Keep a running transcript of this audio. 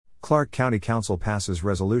Clark County Council passes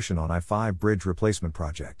resolution on I-5 bridge replacement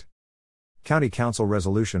project. County Council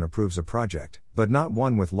resolution approves a project, but not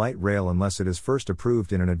one with light rail unless it is first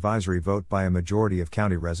approved in an advisory vote by a majority of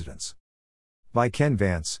county residents. By Ken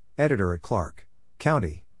Vance, editor at Clark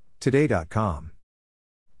County Today.com.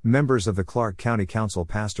 Members of the Clark County Council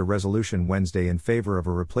passed a resolution Wednesday in favor of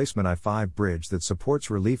a replacement I-5 bridge that supports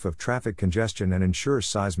relief of traffic congestion and ensures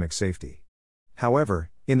seismic safety. However,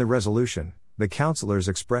 in the resolution, the councilors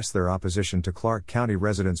expressed their opposition to Clark County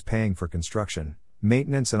residents paying for construction,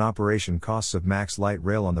 maintenance and operation costs of Max Light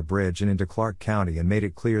Rail on the bridge and into Clark County and made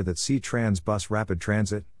it clear that C-Trans Bus Rapid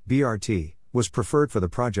Transit, BRT, was preferred for the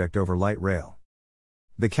project over light rail.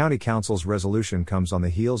 The County Council's resolution comes on the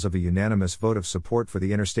heels of a unanimous vote of support for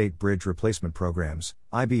the Interstate Bridge Replacement Programs,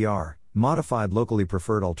 IBR, Modified Locally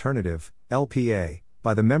Preferred Alternative, LPA,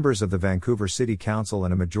 by the members of the Vancouver City Council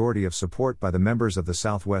and a majority of support by the members of the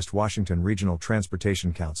Southwest Washington Regional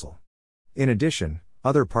Transportation Council. In addition,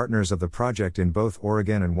 other partners of the project in both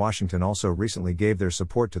Oregon and Washington also recently gave their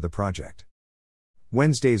support to the project.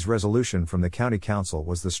 Wednesday's resolution from the County Council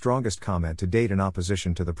was the strongest comment to date in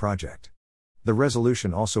opposition to the project. The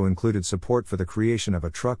resolution also included support for the creation of a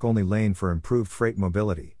truck-only lane for improved freight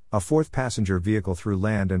mobility, a fourth passenger vehicle through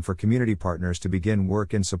land, and for community partners to begin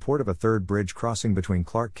work in support of a third bridge crossing between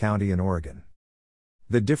Clark County and Oregon.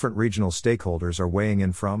 The different regional stakeholders are weighing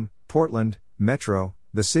in from Portland, Metro,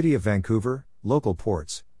 the City of Vancouver, local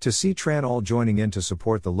ports, to C-Tran, all joining in to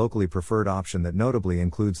support the locally preferred option that notably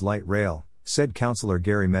includes light rail, said Councillor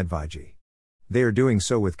Gary Medvigi. They are doing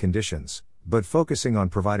so with conditions, but focusing on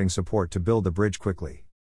providing support to build the bridge quickly.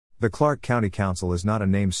 The Clark County Council is not a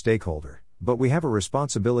named stakeholder, but we have a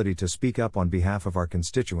responsibility to speak up on behalf of our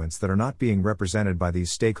constituents that are not being represented by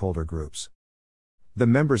these stakeholder groups. The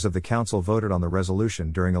members of the council voted on the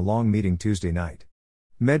resolution during a long meeting Tuesday night.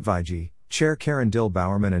 Medvigi, Chair Karen Dill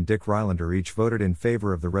Bowerman and Dick Rylander each voted in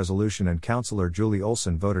favor of the resolution and Councillor Julie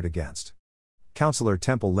Olson voted against. Councillor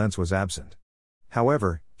Temple Lentz was absent.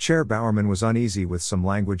 However, Chair Bowerman was uneasy with some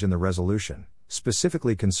language in the resolution,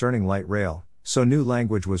 specifically concerning light rail, so new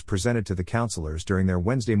language was presented to the councilors during their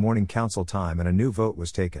Wednesday morning council time and a new vote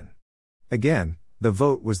was taken. Again, the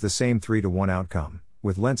vote was the same 3-1 outcome,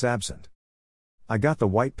 with Lentz absent. I got the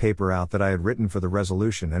white paper out that I had written for the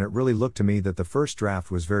resolution and it really looked to me that the first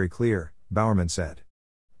draft was very clear, Bowerman said.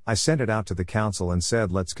 I sent it out to the council and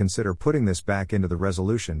said let's consider putting this back into the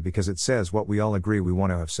resolution because it says what we all agree we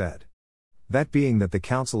want to have said. That being that the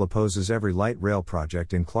council opposes every light rail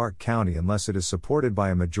project in Clark County unless it is supported by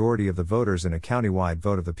a majority of the voters in a countywide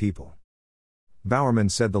vote of the people. Bowerman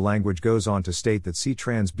said the language goes on to state that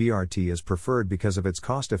C-Trans BRT is preferred because of its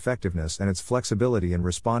cost effectiveness and its flexibility in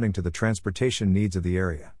responding to the transportation needs of the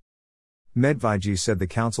area. Medvigi said the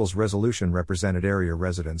council's resolution represented area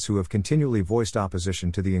residents who have continually voiced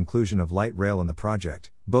opposition to the inclusion of light rail in the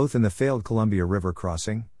project, both in the failed Columbia River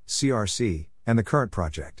Crossing, CRC, and the current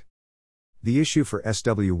project. The issue for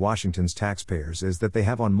SW Washington's taxpayers is that they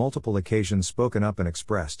have on multiple occasions spoken up and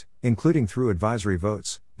expressed, including through advisory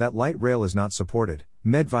votes, that light rail is not supported,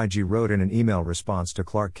 Medvigi wrote in an email response to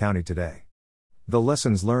Clark County Today. The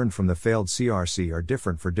lessons learned from the failed CRC are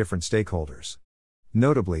different for different stakeholders.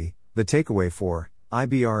 Notably, the takeaway for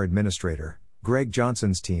IBR Administrator Greg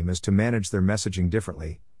Johnson's team is to manage their messaging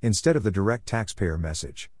differently, instead of the direct taxpayer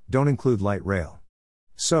message, don't include light rail.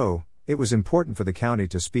 So, it was important for the county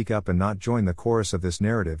to speak up and not join the chorus of this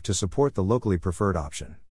narrative to support the locally preferred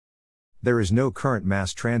option. There is no current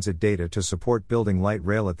mass transit data to support building light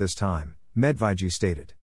rail at this time, Medvigi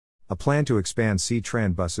stated. A plan to expand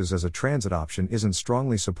C-Tran buses as a transit option isn't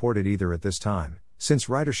strongly supported either at this time, since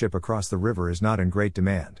ridership across the river is not in great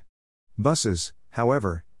demand. Buses,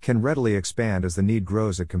 however, can readily expand as the need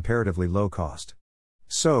grows at comparatively low cost.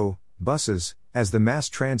 So, buses, as the mass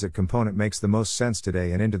transit component, makes the most sense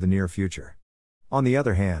today and into the near future. On the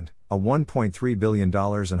other hand, a $1.3 billion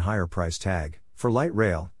and higher price tag for light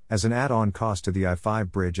rail, as an add-on cost to the I-5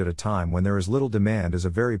 bridge at a time when there is little demand, is a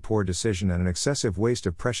very poor decision and an excessive waste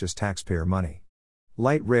of precious taxpayer money.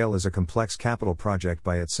 Light rail is a complex capital project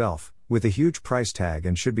by itself, with a huge price tag,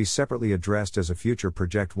 and should be separately addressed as a future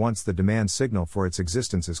project once the demand signal for its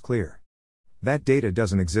existence is clear. That data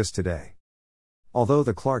doesn't exist today. Although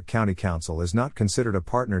the Clark County Council is not considered a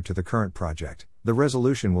partner to the current project, the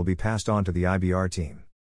resolution will be passed on to the IBR team.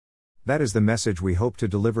 That is the message we hope to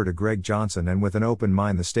deliver to Greg Johnson, and with an open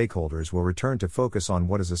mind the stakeholders will return to focus on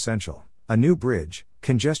what is essential: a new bridge,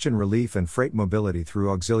 congestion relief and freight mobility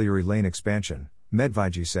through auxiliary lane expansion,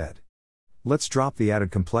 Medvigi said. Let's drop the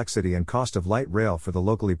added complexity and cost of light rail for the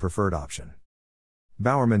locally preferred option.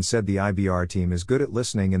 Bowerman said the IBR team is good at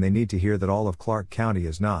listening and they need to hear that all of Clark County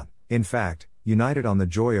is not, in fact, united on the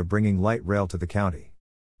joy of bringing light rail to the county.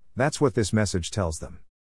 That's what this message tells them.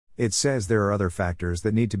 It says there are other factors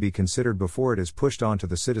that need to be considered before it is pushed on to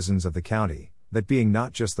the citizens of the county, that being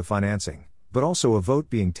not just the financing, but also a vote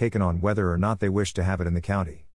being taken on whether or not they wish to have it in the county.